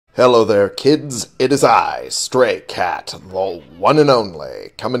Hello there, kids. It is I, Stray Cat, the one and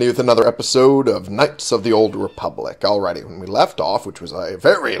only, coming to you with another episode of Knights of the Old Republic. Alrighty, when we left off, which was a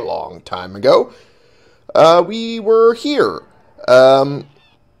very long time ago, we were here.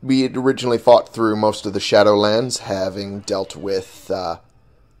 We had originally fought through most of the Shadowlands, having dealt with a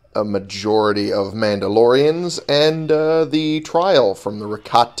majority of Mandalorians, and the trial from the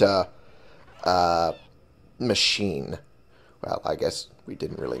Rakata machine. Well, I guess we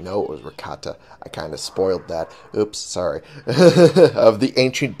didn't really know it was Rakata. I kind of spoiled that. Oops, sorry. Of the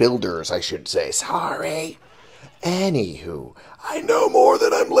ancient builders, I should say. Sorry. Anywho, I know more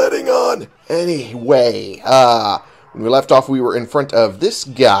than I'm letting on. Anyway, when we left off, we were in front of this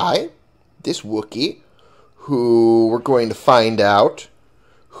guy, this Wookiee, who we're going to find out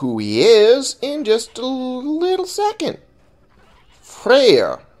who he is in just a little second.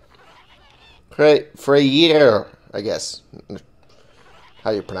 Freyyr. Freyyr, I guess. How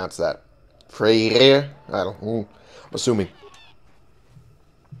do you pronounce that? Freyyr? I don't know. I'm assuming.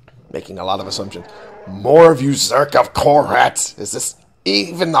 Making a lot of assumptions. More of you Czerka of Korats! Is this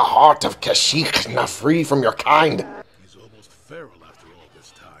even the heart of Kashyyyk not free from your kind? He's almost feral after all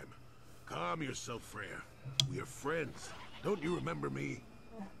this time. Calm yourself, Freyyr. We are friends. Don't you remember me?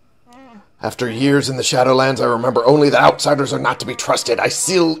 After years in the Shadowlands, I remember only that outsiders are not to be trusted.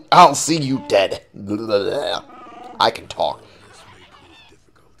 I'll see you dead. I can talk. This may prove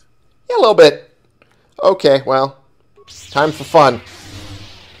difficult. Yeah, a little bit. Okay, well, time for fun.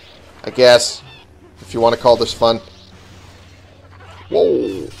 I guess, if you want to call this fun.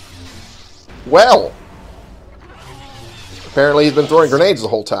 Whoa. Well. Apparently he's been throwing grenades the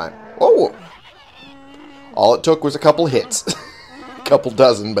whole time. Whoa. All it took was a couple hits. A couple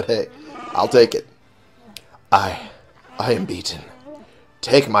dozen, but hey, I'll take it. I am beaten.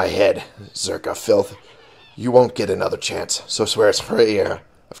 Take my head, Czerka filth. You won't get another chance, so swears Freyyr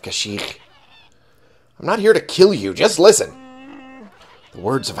of Kashyyyk. I'm not here to kill you, just listen. The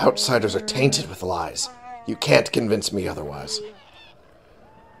words of outsiders are tainted with lies. You can't convince me otherwise.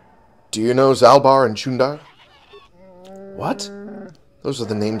 Do you know Zalbar and Chundar? What? Those are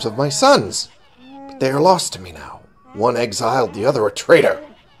the names of my sons. But they are lost to me now. One exiled, the other a traitor.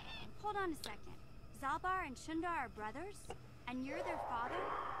 Hold on a second. Zalbar and Chundar are brothers? And you're their father?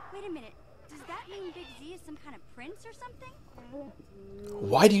 Wait a minute. Does that mean Big Z is some kind of prince or something?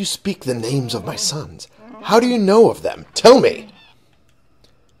 Why do you speak the names of my sons? How do you know of them? Tell me!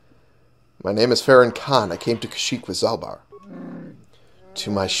 My name is Freyyr Khan. I came to Kashyyyk with Zalbar. To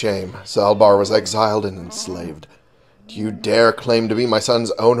my shame, Zalbar was exiled and enslaved. Do you dare claim to be my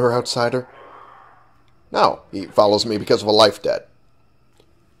son's owner, outsider? No, he follows me because of a life debt.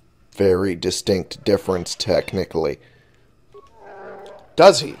 Very distinct difference, technically.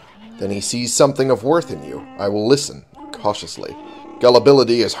 Does he? Then he sees something of worth in you. I will listen, cautiously.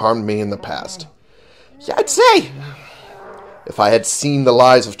 Gullibility has harmed me in the past. Yeah, I'd say. If I had seen the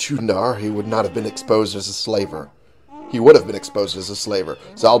lies of Chundar, he would not have been exposed as a slaver. He would have been exposed as a slaver.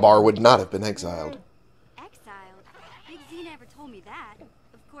 Zalbar would not have been exiled. Exiled? Big Z never told me that.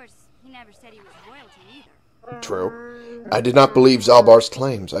 Of course, he never said he was royalty either. True. I did not believe Zalbar's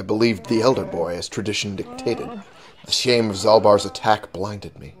claims. I believed the elder boy, as tradition dictated. The shame of Zalbar's attack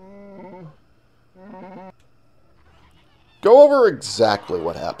blinded me. Go over exactly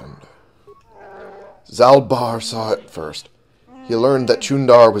what happened. Zalbar saw it first. He learned that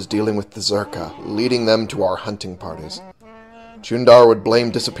Chundar was dealing with the Czerka, leading them to our hunting parties. Chundar would blame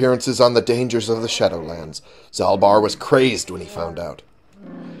disappearances on the dangers of the Shadowlands. Zalbar was crazed when he found out.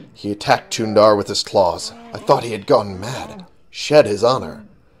 He attacked Chundar with his claws. I thought he had gone mad, shed his honor.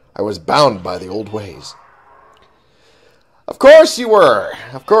 I was bound by the old ways. Of course you were.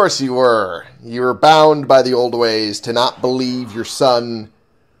 Of course you were. You were bound by the old ways to not believe your son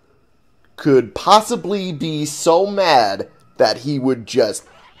could possibly be so mad that he would just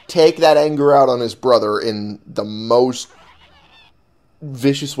take that anger out on his brother in the most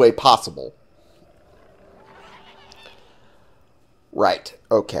vicious way possible. Right.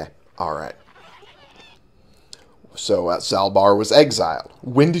 Okay. Alright. So Zalbar was exiled.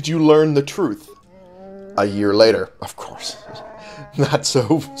 When did you learn the truth? A year later. Of course. Not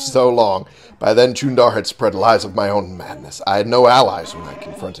so long. By then Chundar had spread lies of my own madness. I had no allies when I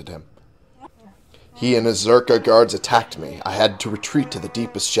confronted him. He and his Czerka guards attacked me. I had to retreat to the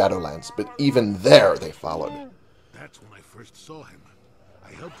deepest Shadowlands, but even there they followed. That's when I first saw him.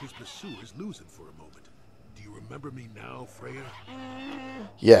 I helped his pursuers lose him for a moment. Do you remember me now, Freyyr?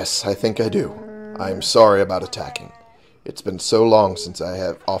 Yes, I think I do. I am sorry about attacking. It's been so long since I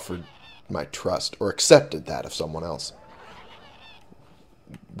have offered my trust, or accepted that of someone else.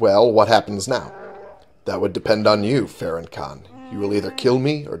 Well, what happens now? That would depend on you, Freyyr Khan. You will either kill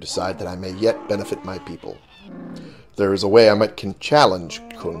me or decide that I may yet benefit my people. There is a way I might challenge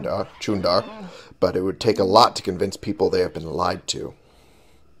Chundar, but it would take a lot to convince people they have been lied to.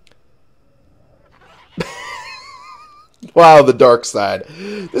 Wow, the dark side.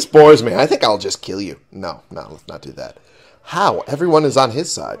 This bores me. I think I'll just kill you. No, let's not do that. How? Everyone is on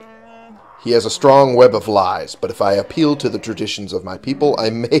his side. He has a strong web of lies, but if I appeal to the traditions of my people,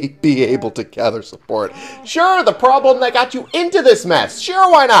 I may be able to gather support. Sure, the problem that got you into this mess.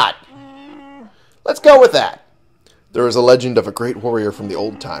 Sure, why not? Let's go with that. There is a legend of a great warrior from the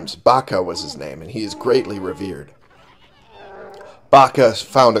old times. Baka was his name, and he is greatly revered. Baka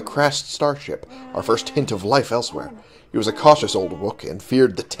found a crashed starship, our first hint of life elsewhere. He was a cautious old Wook and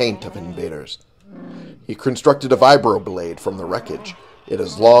feared the taint of invaders. He constructed a vibroblade from the wreckage. It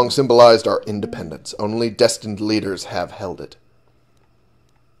has long symbolized our independence. Only destined leaders have held it.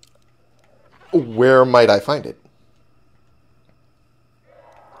 Where might I find it?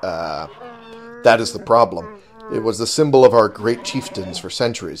 That is the problem. It was the symbol of our great chieftains for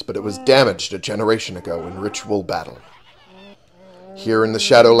centuries, but it was damaged a generation ago in ritual battle. Here in the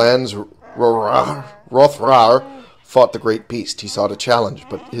Shadowlands, Rothrar fought the great beast. He sought a challenge,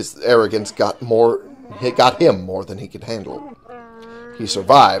 but his arrogance got him more than he could handle. He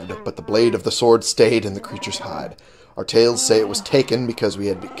survived, but the blade of the sword stayed in the creature's hide. Our tales say it was taken because we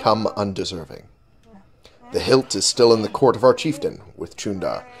had become undeserving. The hilt is still in the court of our chieftain, with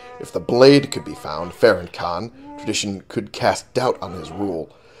Chundar. If the blade could be found, Farron Khan, tradition could cast doubt on his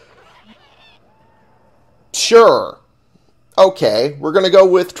rule. Sure. Okay, we're going to go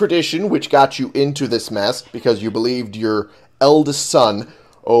with tradition, which got you into this mess because you believed your eldest son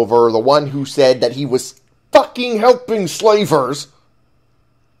over the one who said that he was fucking helping slavers.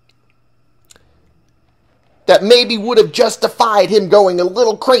 That maybe would have justified him going a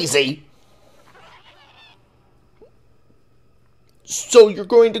little crazy. So you're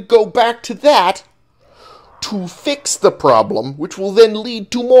going to go back to that to fix the problem, which will then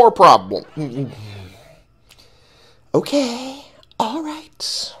lead to more problem. Okay, all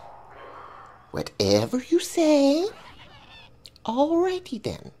right. Whatever you say. Alrighty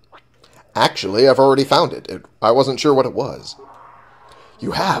then. Actually, I've already found it. I wasn't sure what it was.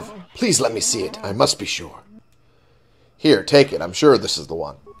 You have? Please let me see it. I must be sure. Here, take it. I'm sure this is the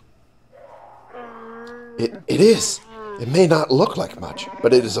one. It is. It may not look like much,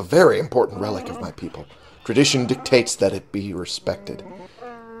 but it is a very important relic of my people. Tradition dictates that it be respected.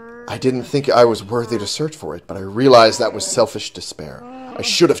 I didn't think I was worthy to search for it, but I realized that was selfish despair. I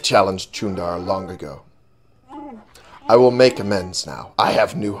should have challenged Chundar long ago. I will make amends now. I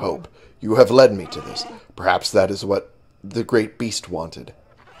have new hope. You have led me to this. Perhaps that is what the great beast wanted.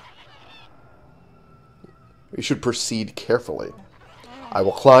 We should proceed carefully. I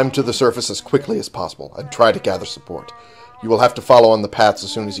will climb to the surface as quickly as possible and try to gather support. You will have to follow on the paths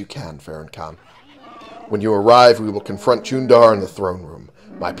as soon as you can, Farron Khan. When you arrive, we will confront Chundar in the throne room.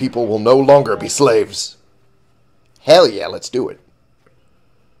 My people will no longer be slaves. Hell yeah, let's do it.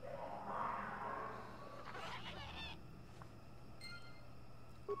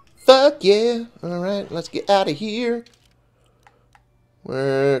 Fuck yeah. Alright, let's get out of here.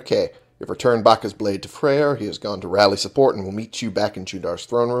 Okay. You've returned Baka's blade to Freyyr. He has gone to rally support and will meet you back in Chundar's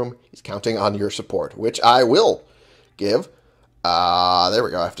throne room. He's counting on your support, which I will give. There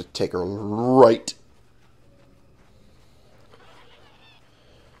we go. I have to take her right.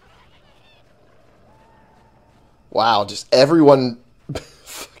 Wow, just everyone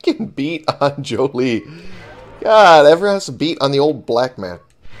fucking beat on Jolie. God, everyone has to beat on the old black man.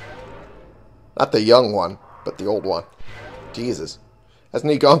 Not the young one, but the old one. Jesus.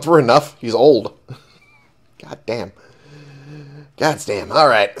 Hasn't he gone through enough? He's old. God damn. God damn.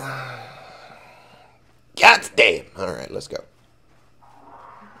 Alright. God damn. Alright, let's go.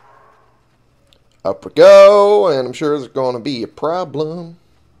 Up we go, and I'm sure there's going to be a problem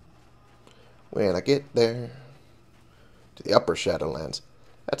when I get there to the upper Shadowlands.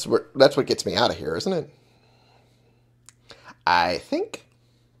 That's what gets me out of here, isn't it? I think.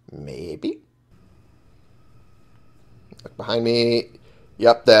 Maybe. Look behind me.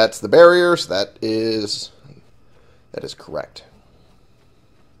 Yep, that's the barriers. That is correct.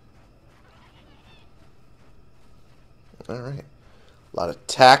 Alright. A lot of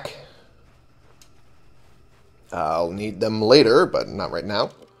tack. I'll need them later, but not right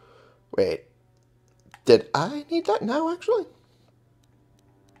now. Wait. Did I need that now, actually?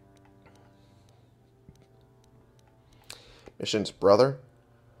 Mission's brother.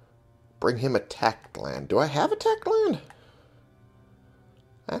 Bring him a tack gland. Do I have a tack gland?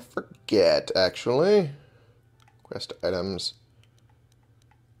 I forget, actually. Quest items.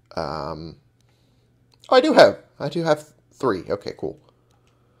 Oh, I do have 3. Okay, cool.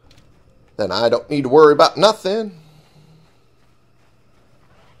 Then I don't need to worry about nothing.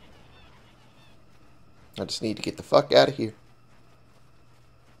 I just need to get the fuck out of here.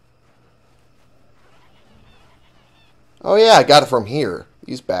 Oh yeah, I got it from here.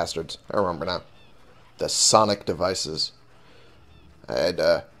 These bastards. I remember now. The sonic devices. I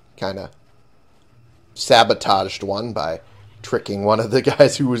had kind of sabotaged one by tricking one of the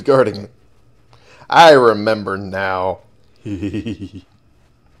guys who was guarding it. I remember now.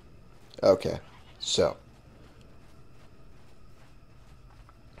 Okay, so.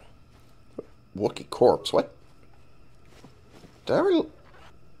 Wookiee corpse, what? Did I already...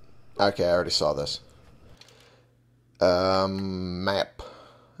 Okay, I already saw this. Map.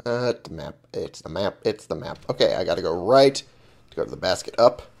 The map. It's the map. It's the map. Okay, I gotta go right to go to the basket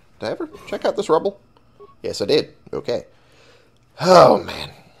up. Did I ever check out this rubble? Yes, I did. Okay. Oh,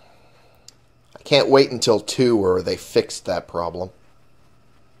 man. I can't wait until 2 where they fixed that problem.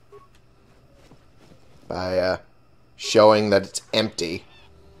 By, showing that it's empty.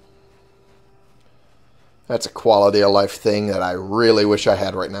 That's a quality of life thing that I really wish I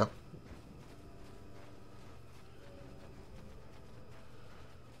had right now.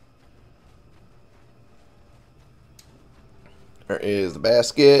 There is the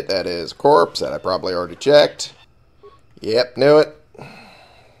basket. That is corpse that I probably already checked. Yep, knew it.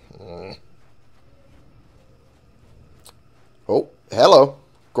 Oh, hello,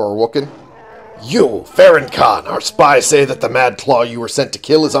 Gorwookin. You, Farron Khan, our spies say that the Mad Claw you were sent to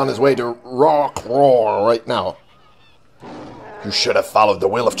kill is on his way to Roar right now. You should have followed the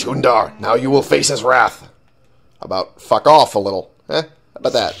will of Chundar. Now you will face his wrath. How about fuck off a little? How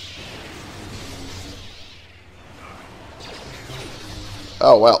about that?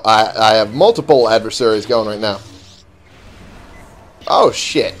 Oh, well, I have multiple adversaries going right now. Oh,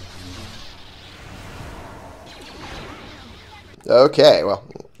 shit. Okay, well,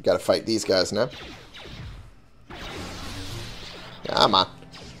 gotta fight these guys now. Come on.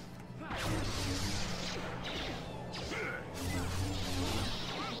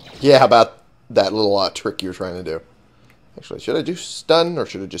 Yeah, how about that little trick you were trying to do? Actually, should I do stun or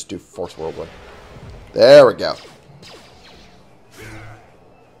should I just do force whirlwind? There we go.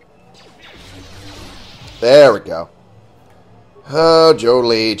 There we go. Oh,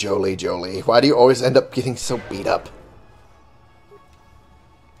 Jolie, Jolie, Jolie. Why do you always end up getting so beat up?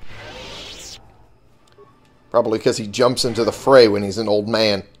 Probably because he jumps into the fray when he's an old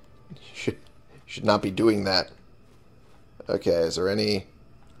man. Should not be doing that. Okay, is there any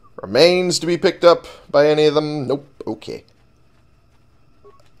remains to be picked up by any of them? Nope. Okay.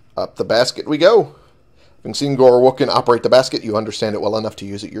 Up the basket we go. Having seen Gorwookin operate the basket, you understand it well enough to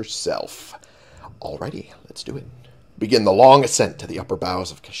use it yourself. Alrighty, let's do it. Begin the long ascent to the upper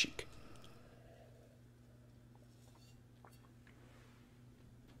boughs of Kashyyyk.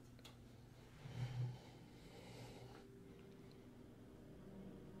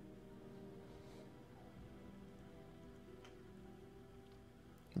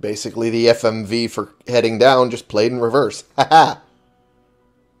 Basically, the FMV for heading down just played in reverse. Haha!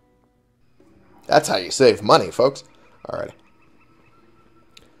 That's how you save money, folks. Alright.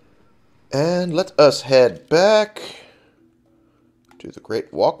 And let us head back to the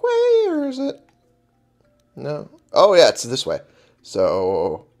Great Walkway, or is it? No. Oh, yeah, it's this way.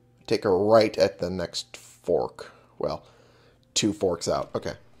 So, take a right at the next fork. Well, 2 forks out.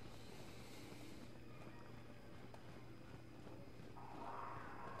 Okay.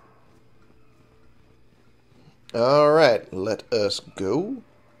 Alright, let us go.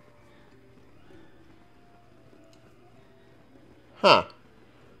 Huh.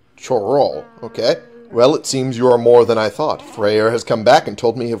 Chorol, okay. Well, it seems you are more than I thought. Freyyr has come back and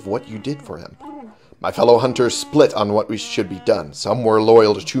told me of what you did for him. My fellow hunters split on what should be done. Some were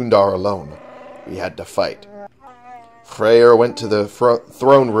loyal to Chundar alone. We had to fight. Freyyr went to the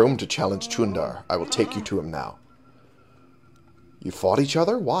throne room to challenge Chundar. I will take you to him now. You fought each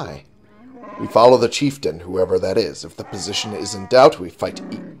other? Why? We follow the chieftain, whoever that is. If the position is in doubt, we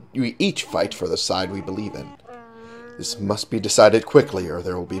each fight for the side we believe in. This must be decided quickly, or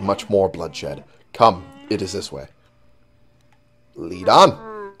there will be much more bloodshed. Come, it is this way. Lead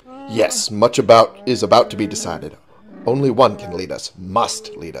on. Yes, much is about to be decided. Only one can lead us.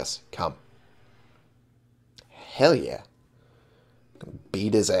 Must lead us. Come. Hell yeah. Gonna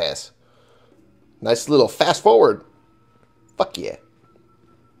beat his ass. Nice little fast forward. Fuck yeah.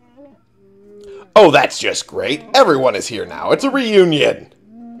 Oh, that's just great. Everyone is here now. It's a reunion.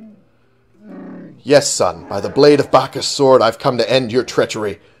 Yes, son. By the blade of Bacchus' sword, I've come to end your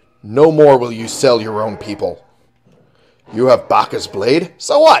treachery. No more will you sell your own people. You have Baka's blade?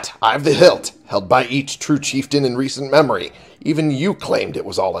 So what? I have the hilt, held by each true chieftain in recent memory. Even you claimed it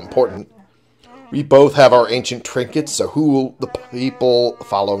was all important. We both have our ancient trinkets, so who will the people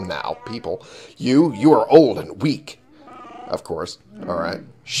follow now? People. You are old and weak. Of course. Alright.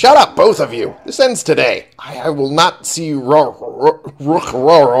 Shut up, both of you! This ends today. I will not see you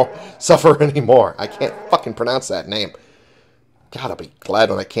suffer anymore. I can't fucking pronounce that name. God, I'll be glad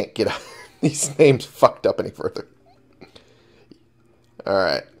when I can't get these names fucked up any further.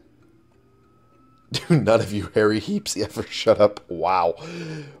 Alright. Do none of you hairy heaps ever shut up? Wow.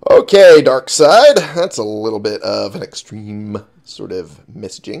 Okay, dark side. That's a little bit of an extreme sort of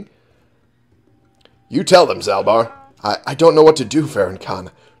messaging. You tell them, Zalbar. I don't know what to do, Farron Khan.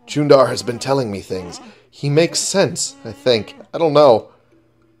 Chundar has been telling me things. He makes sense, I think. I don't know.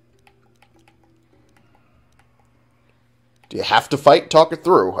 Do you have to fight? Talk it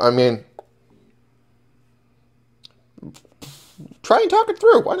through. I mean, try and talk it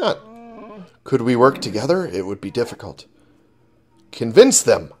through. Why not? Could we work together? It would be difficult. Convince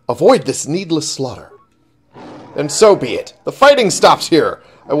them. Avoid this needless slaughter. And so be it. The fighting stops here.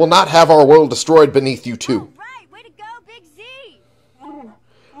 I will not have our world destroyed beneath you two. Way to go, Big Z!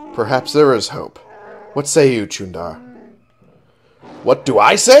 Perhaps there is hope. What say you, Chundar? What do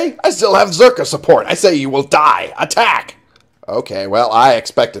I say? I still have Czerka support. I say you will die. Attack! Okay, well, I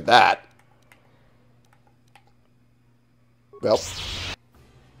expected that. Well.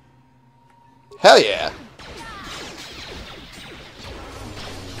 Hell yeah.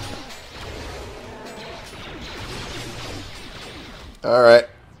 Alright.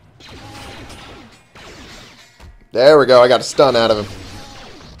 There we go. I got a stun out of him.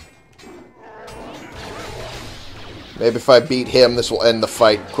 Maybe if I beat him, this will end the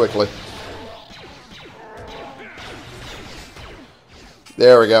fight quickly.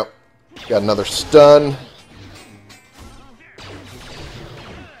 There we go. Got another stun.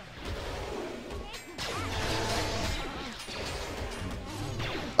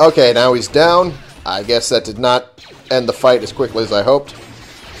 Okay, now he's down. I guess that did not end the fight as quickly as I hoped.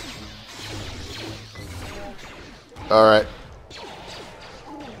 Alright.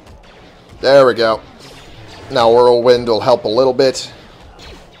 There we go. Now Whirlwind will help a little bit.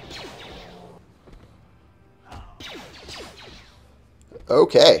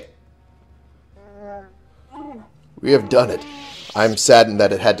 Okay. We have done it. I'm saddened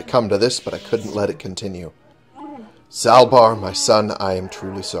that it had to come to this, but I couldn't let it continue. Zalbar, my son, I am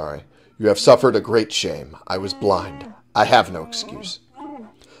truly sorry. You have suffered a great shame. I was blind. I have no excuse.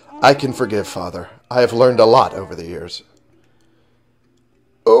 I can forgive, Father. I have learned a lot over the years.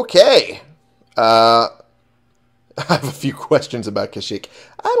 Okay. I have a few questions about Kashyyyk.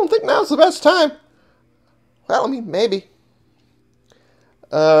 I don't think now's the best time. Well, I mean, maybe.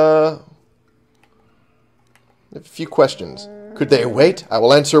 A few questions. Could they wait? I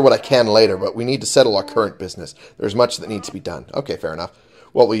will answer what I can later, but we need to settle our current business. There's much that needs to be done. Okay, fair enough.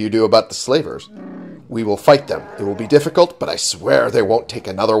 What will you do about the slavers? We will fight them. It will be difficult, but I swear they won't take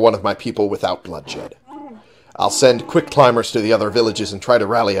another one of my people without bloodshed. I'll send quick climbers to the other villages and try to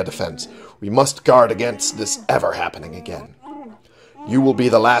rally a defense. We must guard against this ever happening again. You will be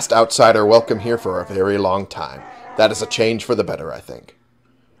the last outsider welcome here for a very long time. That is a change for the better, I think.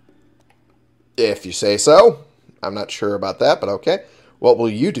 If you say so. I'm not sure about that, but okay. What will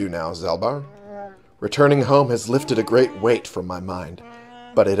you do now, Zalbar? Returning home has lifted a great weight from my mind,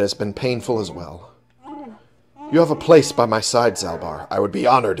 but it has been painful as well. You have a place by my side, Zalbar. I would be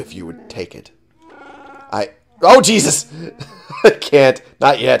honored if you would take it. Oh, Jesus! I can't.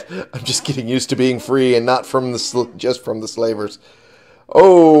 Not yet. I'm just getting used to being free and not from just from the slavers.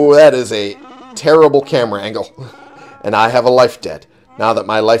 Oh, that is a terrible camera angle. And I have a life debt. Now that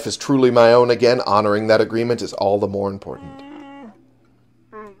my life is truly my own again, honoring that agreement is all the more important.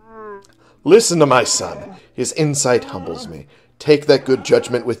 Listen to my son. His insight humbles me. Take that good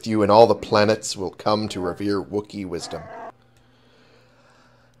judgment with you, and all the planets will come to revere Wookiee wisdom.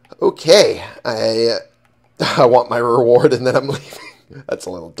 Okay, I want my reward, and then I'm leaving. That's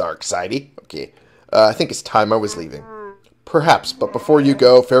a little dark-sidey. Okay, I think it's time I was leaving. Perhaps, but before you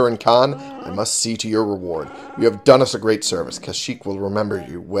go, Farron Khan, I must see to your reward. You have done us a great service. Kashyyyk will remember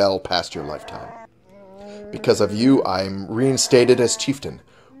you well past your lifetime. Because of you, I am reinstated as chieftain.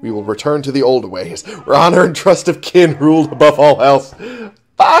 We will return to the old ways, where honor and trust of kin ruled above all else.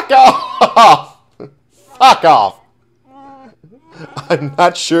 Fuck off! Fuck off! I'm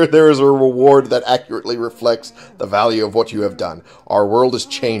not sure there is a reward that accurately reflects the value of what you have done. Our world is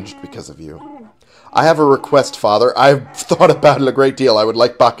changed because of you. I have a request, Father. I've thought about it a great deal. I would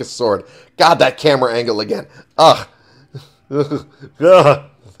like Baka's sword. God, that camera angle again. Ugh. Ugh.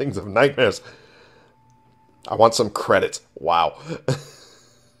 Things of nightmares. I want some credits. Wow.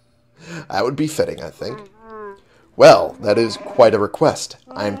 That would be fitting, I think. Well, that is quite a request.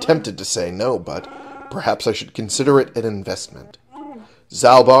 I am tempted to say no, but perhaps I should consider it an investment.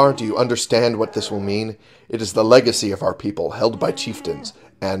 Zalbar, do you understand what this will mean? It is the legacy of our people, held by chieftains,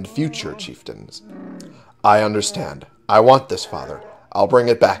 and future chieftains. I understand. I want this, Father. I'll bring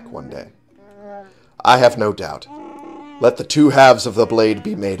it back one day. I have no doubt. Let the two halves of the blade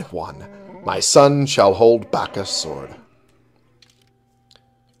be made one. My son shall hold Baka's sword.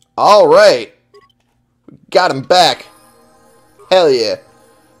 Alright. Got him back. Hell yeah.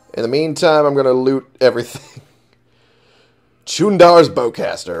 In the meantime, I'm going to loot everything. Chundar's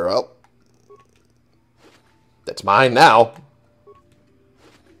bowcaster. Well, that's mine now.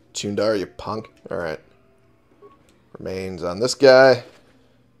 Chundar, you punk. Alright. Remains on this guy.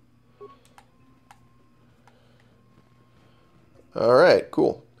 Alright,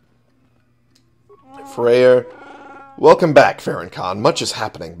 cool. Freyyr. Welcome back, Farron Khan. Much is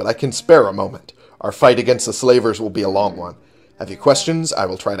happening, but I can spare a moment. Our fight against the slavers will be a long one. Have you questions? I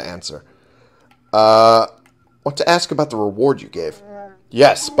will try to answer. Want to ask about the reward you gave?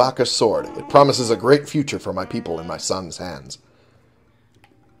 Yes, Baka's sword. It promises a great future for my people in my son's hands.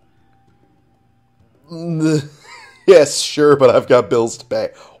 Yes, sure, but I've got bills to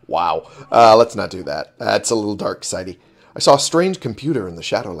pay. Wow. Let's not do that. That's a little dark-sidey. I saw a strange computer in the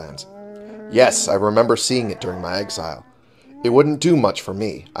Shadowlands. Yes, I remember seeing it during my exile. It wouldn't do much for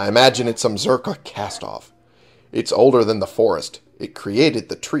me. I imagine it's some Czerka cast-off. It's older than the forest. It created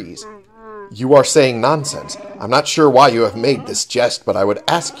the trees. You are saying nonsense. I'm not sure why you have made this jest, but I would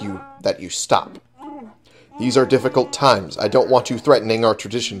ask you that you stop. These are difficult times. I don't want you threatening our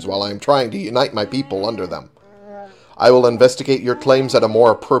traditions while I am trying to unite my people under them. I will investigate your claims at a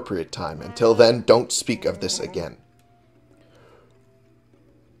more appropriate time. Until then, don't speak of this again.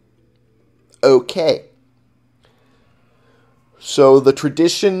 Okay. So the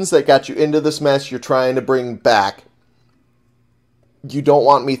traditions that got you into this mess you're trying to bring back. You don't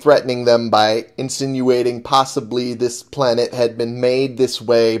want me threatening them by insinuating possibly this planet had been made this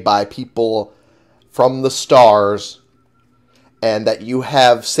way by people from the stars, and that you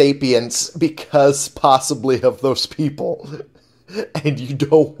have sapience because possibly of those people, and you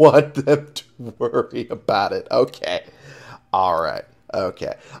don't want them to worry about it. Okay. Alright.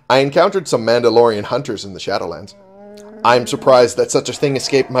 Okay. I encountered some Mandalorian hunters in the Shadowlands. I'm surprised that such a thing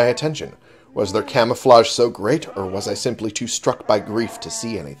escaped my attention. Was their camouflage so great, or was I simply too struck by grief to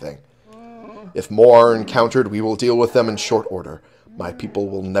see anything? If more are encountered, we will deal with them in short order. My people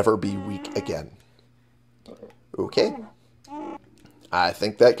will never be weak again. Okay. I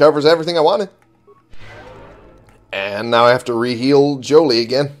think that covers everything I wanted. And now I have to re-heal Jolie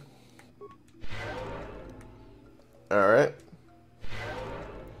again. Alright.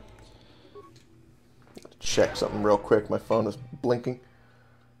 Check something real quick. My phone is blinking.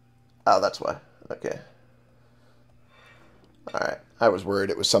 Oh, that's why. Okay. Alright. I was worried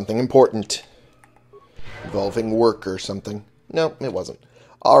it was something important. Involving work or something. No, it wasn't.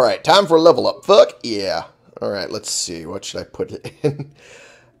 Alright, time for a level up. Fuck yeah. Alright, let's see. What should I put it in?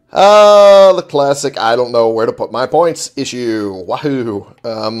 The classic, I don't know where to put my points issue. Wahoo.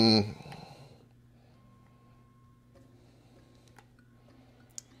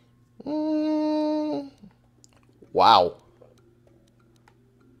 Wow.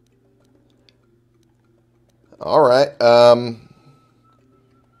 Alright, I've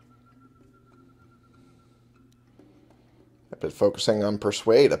been focusing on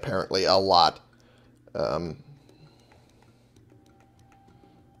Persuade, apparently, a lot.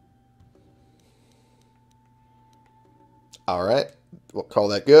 Alright, we'll call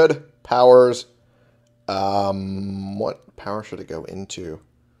that good. Powers. What power should it go into?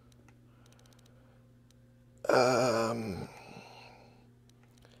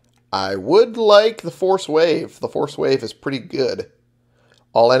 I would like the Force Wave. The Force Wave is pretty good.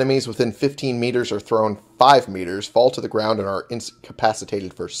 All enemies within 15 meters are thrown 5 meters, fall to the ground, and are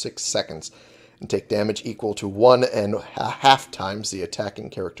incapacitated for 6 seconds, and take damage equal to 1.5 times the attacking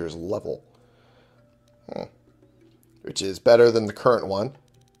character's level. Which is better than the current one.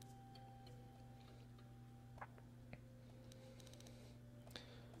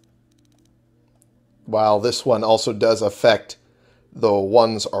 While this one also does affect the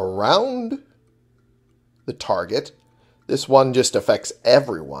ones around the target, this one just affects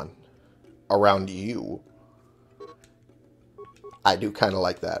everyone around you. I do kind of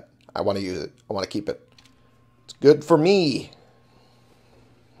like that. I want to use it. I want to keep it. It's good for me.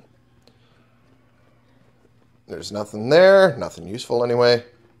 There's nothing there. Nothing useful anyway.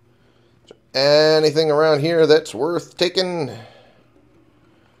 Anything around here that's worth taking?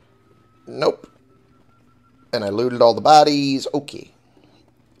 Nope. And I looted all the bodies. Okay.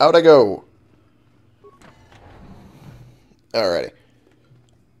 Out I go. Alrighty.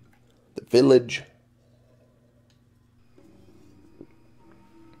 The village.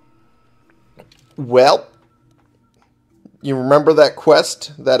 Well, you remember that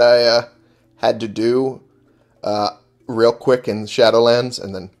quest that I had to do real quick in Shadowlands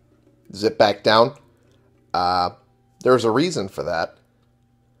and then zip back down? There's a reason for that.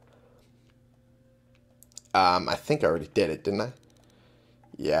 I think I already did it, didn't I?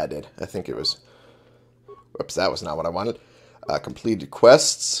 Yeah, I did. I think it was... Whoops, that was not what I wanted. Completed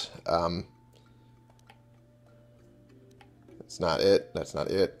quests. That's not it. That's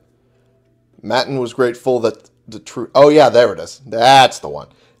not it. Matten was grateful that the truth... Oh, yeah, there it is. That's the one.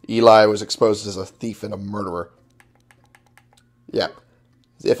 Eli was exposed as a thief and a murderer. Yeah.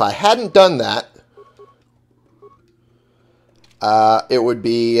 If I hadn't done that, it would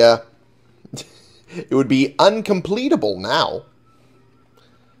be... it would be uncompletable now.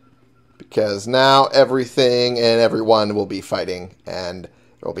 Because now everything and everyone will be fighting, and there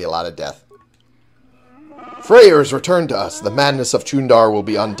will be a lot of death. Freyyr has returned to us. The madness of Chundar will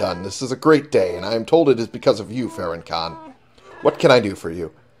be undone. This is a great day, and I am told it is because of you, Farron Khan. What can I do for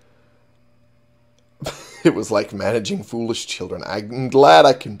you? It was like managing foolish children. I'm glad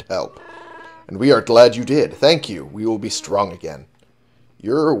I can help. And we are glad you did. Thank you. We will be strong again.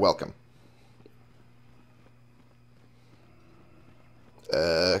 You're welcome.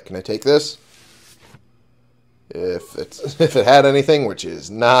 Can I take this? If it had anything, which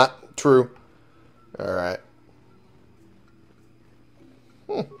is not true. Alright.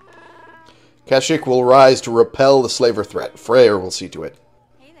 Kashyyyk will rise to repel the slaver threat. Freyyr will see to it.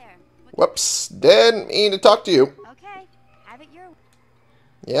 Hey there. Whoops. Didn't mean to talk to you. Okay, have it your way.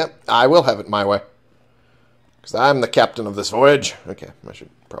 Yep, I will have it my way. Because I'm the captain of this voyage. Okay, I should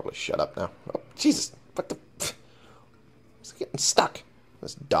probably shut up now. Oh, Jesus. What the... It's getting stuck.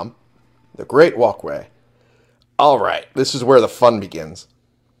 That's dumb. The Great Walkway. Alright, this is where the fun begins.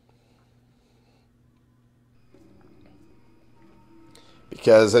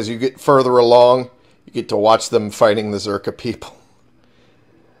 Because as you get further along, you get to watch them fighting the Czerka people.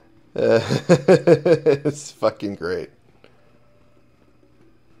 It's fucking great.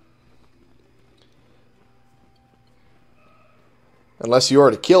 Unless you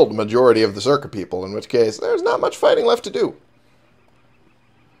already killed the majority of the Czerka people, in which case there's not much fighting left to do.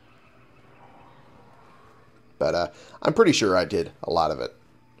 But I'm pretty sure I did a lot of it.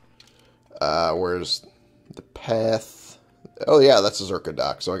 Where's the path? Oh yeah, that's a Czerka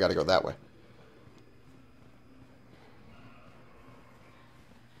dock, so I gotta go that way.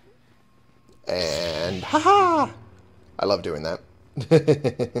 And haha! I love doing that.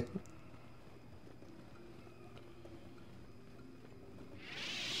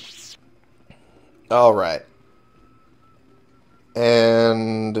 Alright.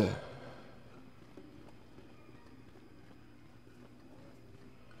 And...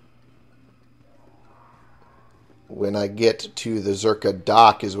 when I get to the Czerka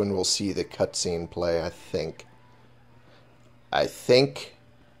dock is when we'll see the cutscene play, I think.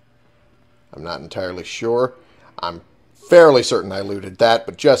 I'm not entirely sure. I'm fairly certain I looted that,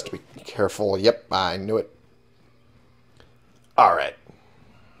 but just be careful. Yep, I knew it. Alright.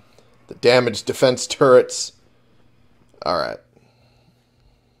 The damaged defense turrets. Alright.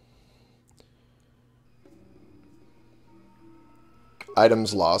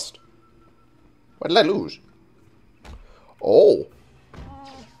 Items lost. What did I lose? Oh.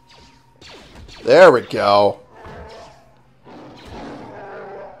 There we go.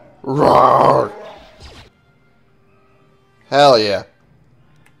 Roar. Hell yeah.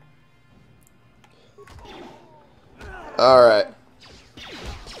 Alright.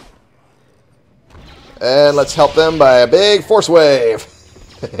 And let's help them by a big force wave.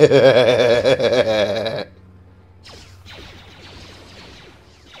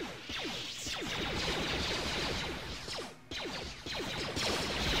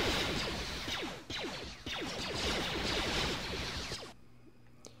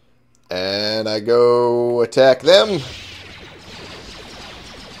 And I go attack them.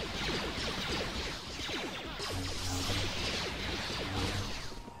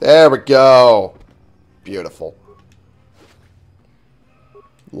 There we go. Beautiful.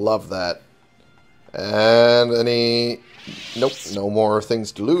 Love that. And any... Nope, no more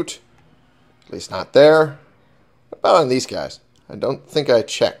things to loot. At least not there. What about on these guys? I don't think I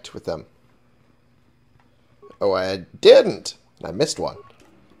checked with them. Oh, I didn't. I missed one.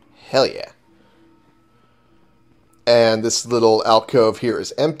 Hell yeah. And this little alcove here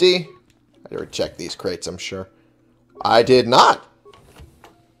is empty. I already checked these crates, I'm sure. I did not.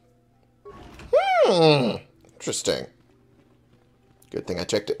 Interesting. Good thing I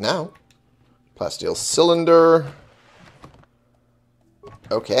checked it now. Plasteel cylinder.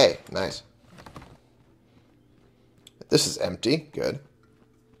 Okay, nice. This is empty. Good.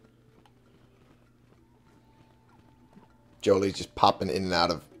 Jolie's just popping in and out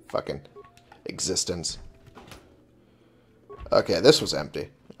of fucking existence. Okay, this was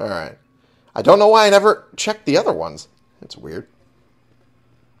empty. Alright. I don't know why I never checked the other ones. It's weird.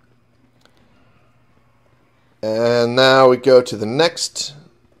 And now we go to the next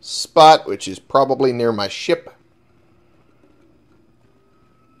spot, which is probably near my ship.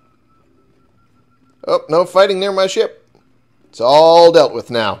 Oh, no fighting near my ship. It's all dealt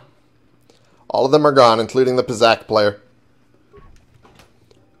with now. All of them are gone, including the Pizak player.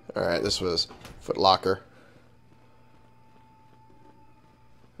 Alright, this was Footlocker.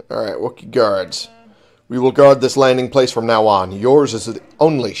 Alright, Wookiee guards. We will guard this landing place from now on. Yours is the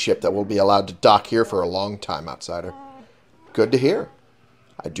only ship that will be allowed to dock here for a long time, outsider. Good to hear.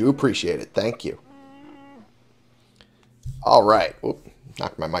 I do appreciate it. Thank you. Alright. Oop,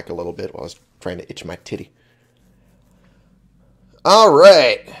 knocked my mic a little bit while I was trying to itch my titty.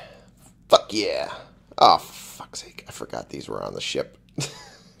 Alright. Fuck yeah. Oh, fuck's sake. I forgot these were on the ship.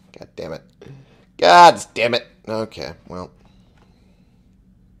 God damn it. God damn it. Okay, well.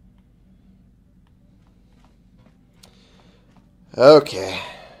 Okay.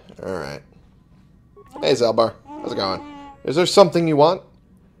 Alright. Hey, Zalbar. How's it going? Is there something you want?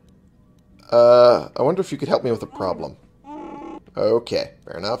 I wonder if you could help me with a problem. Okay,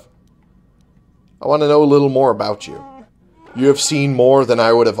 fair enough. I want to know a little more about you. You have seen more than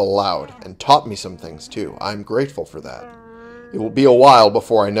I would have allowed, and taught me some things, too. I'm grateful for that. It will be a while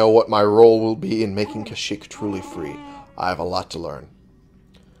before I know what my role will be in making Kashyyyk truly free. I have a lot to learn.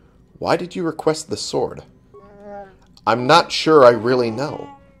 Why did you request the sword? I'm not sure I really know.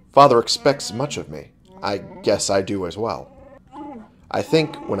 Father expects much of me. I guess I do as well. I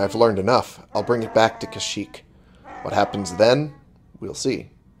think when I've learned enough, I'll bring it back to Kashyyyk. What happens then, we'll see.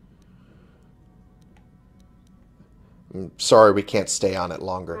 I'm sorry we can't stay on it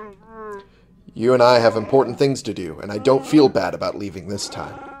longer. You and I have important things to do, and I don't feel bad about leaving this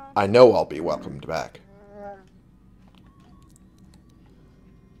time. I know I'll be welcomed back.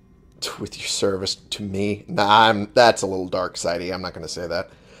 With your service to me? Nah, that's a little dark-sidey. I'm not going to say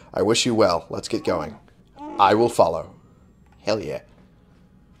that. I wish you well. Let's get going. I will follow. Hell yeah.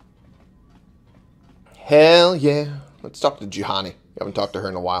 Hell yeah. Let's talk to Juhani. We haven't talked to her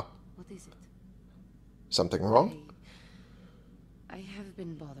in a while. What is it? Something wrong? I have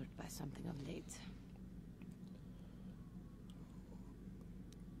been bothered by something of late.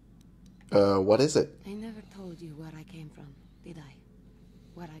 What is it? I never told you where I came from, did I?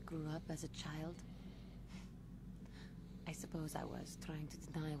 Where I grew up as a child? I suppose I was trying to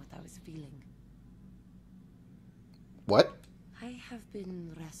deny what I was feeling. What? I have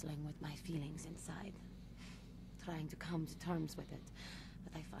been wrestling with my feelings inside. Trying to come to terms with it,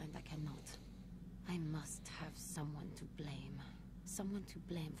 but I find I cannot. I must have someone to blame. Someone to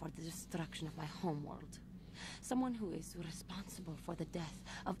blame for the destruction of my homeworld. Someone who is responsible for the death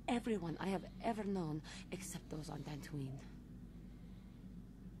of everyone I have ever known, except those on Dantooine.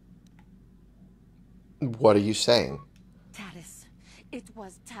 What are you saying? Taris. It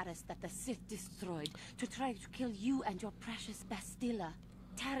was Taris that the Sith destroyed to try to kill you and your precious Bastila.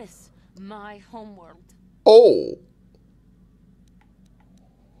 Taris, my homeworld. Oh!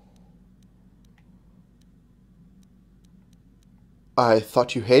 I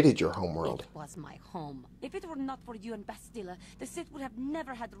thought you hated your homeworld. It was my home. If it were not for you and Bastila, the Sith would have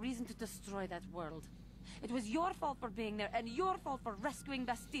never had reason to destroy that world. It was your fault for being there, and your fault for rescuing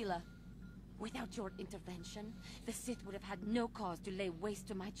Bastila. Without your intervention, the Sith would have had no cause to lay waste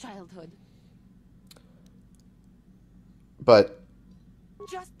to my childhood. But...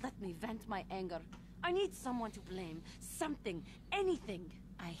 Just let me vent my anger. I need someone to blame. Something. Anything.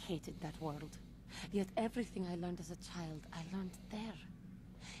 I hated that world. Yet everything I learned as a child, I learned there.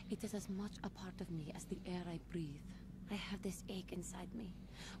 It is as much a part of me as the air I breathe. I have this ache inside me,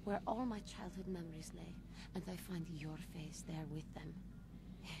 where all my childhood memories lay, and I find your face there with them.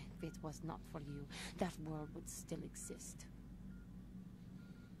 If it was not for you, that world would still exist.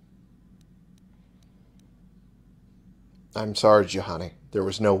 I'm sorry, Juhani. There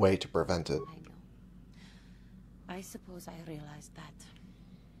was no way to prevent it. I know. I suppose I realized that.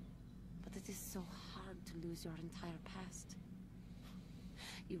 But it is so hard to lose your entire past.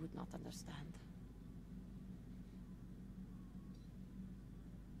 You would not understand.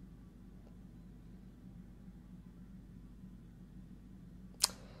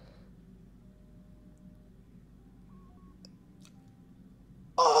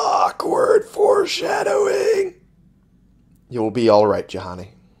 Awkward Foreshadowing! You'll be alright, Juhani.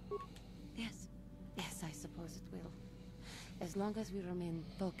 Yes, yes, I suppose it will. As long as we remain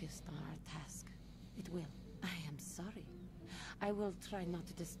focused on our task, it will. I am sorry. I will try not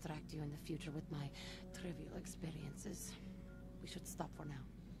to distract you in the future with my trivial experiences. We should stop for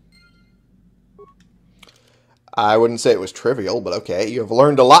now. I wouldn't say it was trivial, but okay. You have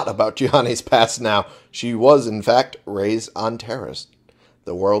learned a lot about Juhani's past now. She was, in fact, raised on Terrace,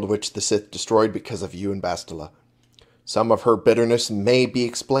 the world which the Sith destroyed because of you and Bastila. Some of her bitterness may be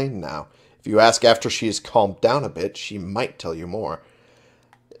explained now. If you ask after she has calmed down a bit, she might tell you more.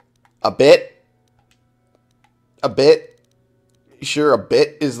 A bit? A bit? Sure, a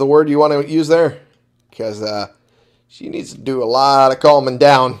bit is the word you want to use there? Because she needs to do a lot of calming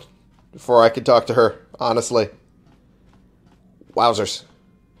down before I could talk to her, honestly. Wowzers.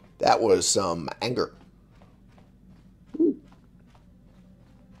 That was some anger.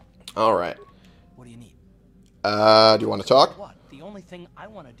 Alright. What do you need? Do you want to talk? What? The only thing I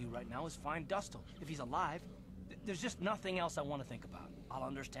want to do right now is find Dustil. If he's alive, there's just nothing else I want to think about. I'll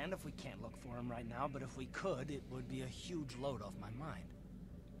understand if we can't look for him right now, but if we could, it would be a huge load off my mind.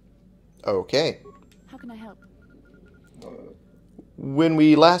 Okay. How can I help? When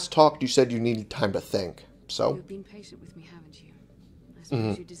we last talked, you said you needed time to think. So? You've been patient with me, haven't you? I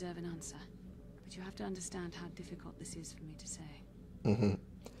suppose you deserve an answer. But you have to understand how difficult this is for me to say.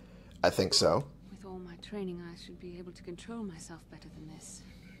 I think so. With all my training, I should be able to control myself better than this.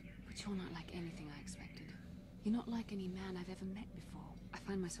 But you're not like anything I expected. You're not like any man I've ever met before. I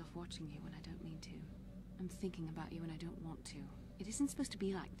find myself watching you when I don't mean to. I'm thinking about you when I don't want to. It isn't supposed to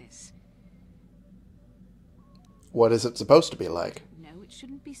be like this. What is it supposed to be like? No, it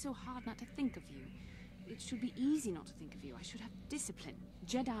shouldn't be so hard not to think of you. It should be easy not to think of you. I should have discipline.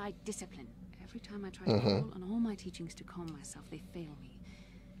 Jedi discipline. Every time I try to call on all my teachings to calm myself, they fail me.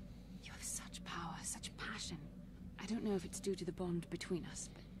 You have such power, such passion. I don't know if it's due to the bond between us,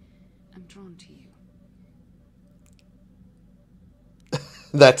 but I'm drawn to you.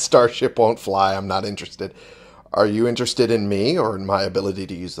 That starship won't fly. I'm not interested. Are you interested in me or in my ability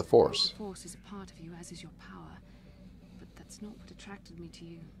to use the Force? The Force is a part of you, as is your power. But that's not what attracted me to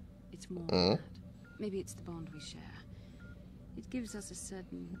you. It's more than that. Maybe it's the bond we share. It gives us a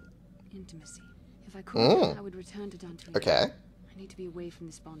certain intimacy. If I could, I would return to Dantooine. Okay. I need to be away from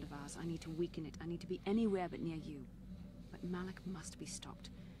this bond of ours. I need to weaken it. I need to be anywhere but near you. But Malak must be stopped.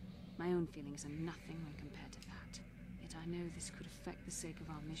 My own feelings are nothing when compared to that. Yet I know this could affect the sake of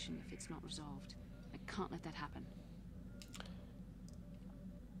our mission if it's not resolved. I can't let that happen.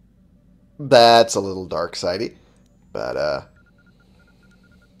 That's a little dark-sidey. But,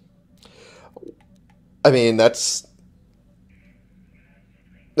 I mean, that's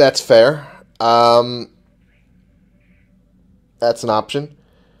fair. That's an option.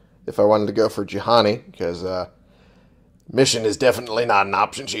 If I wanted to go for Juhani, because, mission is definitely not an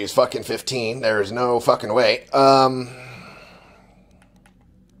option. She is fucking 15. There is no fucking way.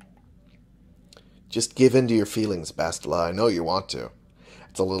 Just give in to your feelings, Bastila. I know you want to.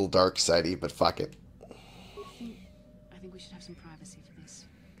 It's a little dark-sidey, but fuck it. I think we should have some privacy for this.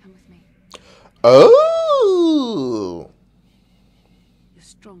 Come with me. Oh! You're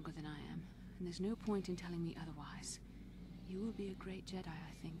stronger than I am, and there's no point in telling me otherwise. You will be a great Jedi,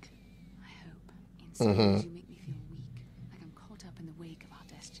 I think. I hope. In some ways, you make me feel weak, like I'm caught up in the wake of our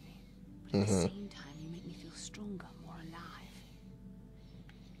destiny. But at the same time, you make me feel stronger, more alive.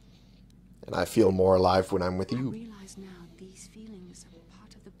 And I feel more alive when I'm with I you. realize now these feelings are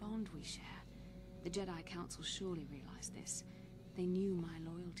part of the bond we share. The Jedi Council surely realized this. They knew my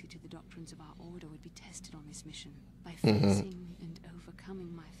loyalty to the doctrines of our order would be tested on this mission. By facing and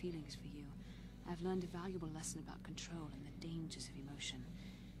overcoming my feelings for you, I've learned a valuable lesson about control and the dangers of emotion.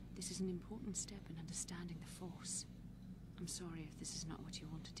 This is an important step in understanding the Force. I'm sorry if this is not what you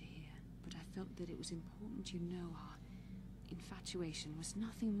wanted to hear, but I felt that it was important you know our infatuation was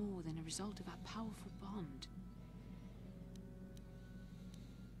nothing more than a result of our powerful bond.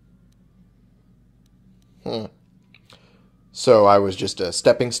 So I was just a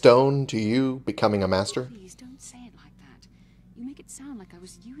stepping stone to you becoming a master? Please don't say it like that. You make it sound like I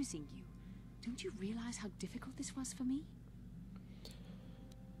was using you. Don't you realize how difficult this was for me?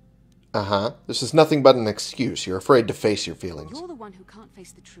 Uh-huh. This is nothing but an excuse. You're afraid to face your feelings. You're the one who can't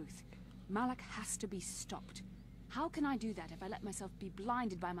face the truth. Malak has to be stopped. How can I do that if I let myself be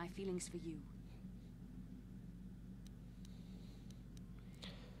blinded by my feelings for you?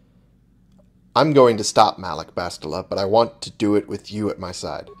 I'm going to stop Malak, Bastila, but I want to do it with you at my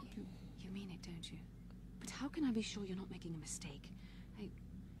side. You mean it, don't you? But how can I be sure you're not making a mistake?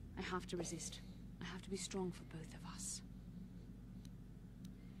 I have to resist. I have to be strong for both of us.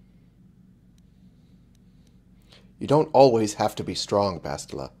 You don't always have to be strong,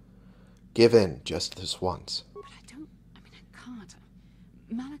 Bastila. Give in just this once. But I mean, I can't.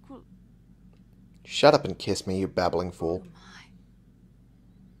 Malik will... Shut up and kiss me, you babbling fool. Oh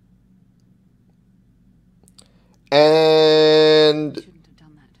my. And... Shouldn't have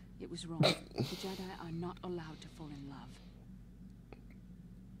done that. It was wrong. The Jedi are not allowed to fall in love.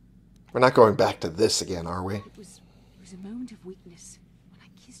 We're not going back to this again, are we? It was a moment of weakness. When I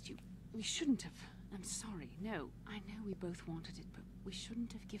kissed you, we shouldn't have. I'm sorry. No, I know we both wanted it, but we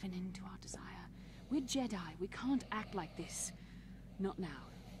shouldn't have given in to our desire. We're Jedi. We can't act like this. Not now.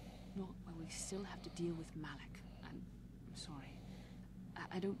 Not when we still have to deal with Malik. I'm sorry.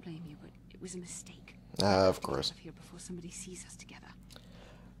 I don't blame you, but it was a mistake. Of course. Get out of here before somebody sees us together.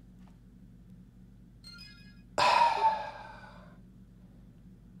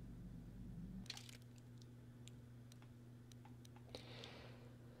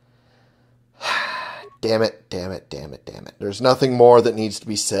 Damn it, damn it, damn it, damn it. There's nothing more that needs to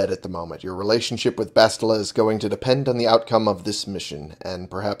be said at the moment. Your relationship with Bastila is going to depend on the outcome of this mission, and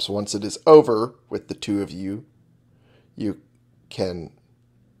perhaps once it is over with the two of you, you can...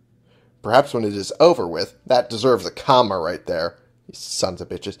 Perhaps when it is over with, that deserves a comma right there, you sons of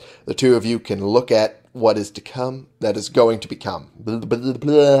bitches. The two of you can look at what is to come, that is going to become. Let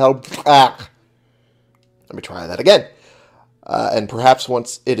me try that again. And perhaps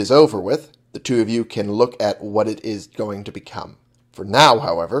once it is over with, the two of you can look at what it is going to become. For now,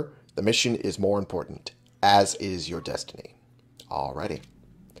 however, the mission is more important, as is your destiny. Alrighty.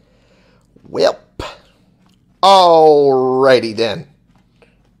 Welp. Alrighty then.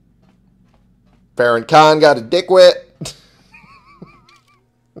 Farron Khan got a dick wet.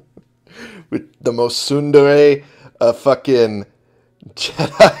 With the most tsundere fucking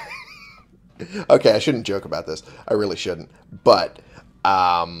Jedi. Okay, I shouldn't joke about this. I really shouldn't. But,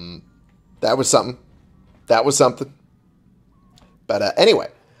 that was something. That was something. But anyway,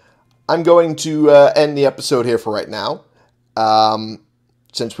 I'm going to end the episode here for right now.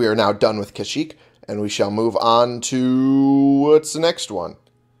 Since we are now done with Kashyyyk. And we shall move on to... What's the next one?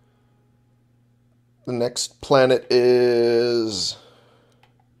 The next planet is...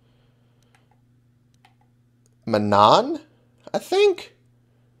 Manan? I think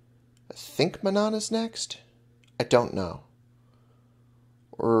Manan is next. I don't know.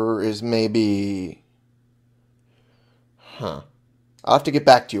 Or is maybe... I'll have to get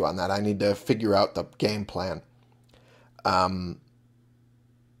back to you on that. I need to figure out the game plan.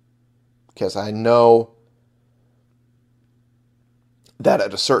 Because I know that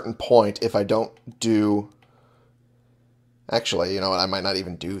at a certain point, if I don't do... Actually, you know what? I might not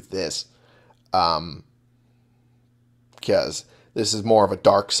even do this. Because this is more of a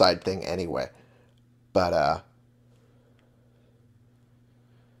dark side thing anyway. But,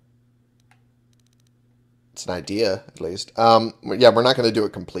 it's an idea, at least. Yeah, we're not going to do a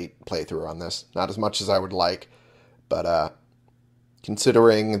complete playthrough on this. Not as much as I would like. But,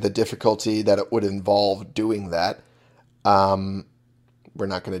 considering the difficulty that it would involve doing that, we're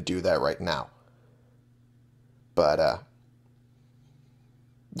not going to do that right now. But,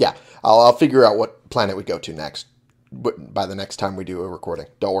 yeah, I'll figure out what planet we go to next. By the next time we do a recording.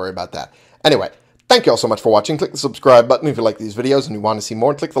 Don't worry about that. Anyway, thank you all so much for watching. Click the subscribe button if you like these videos and you want to see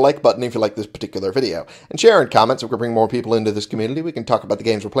more. Click the like button if you like this particular video. And share and comment so we can bring more people into this community. We can talk about the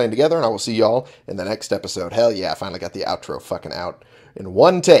games we're playing together, and I will see y'all in the next episode. Hell yeah, I finally got the outro fucking out in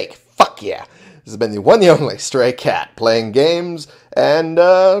one take. Fuck yeah. This has been the one, the only Stray Cat, playing games and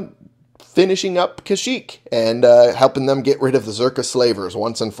finishing up Kashyyyk and helping them get rid of the Czerka slavers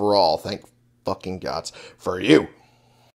once and for all. Thank fucking gods for you.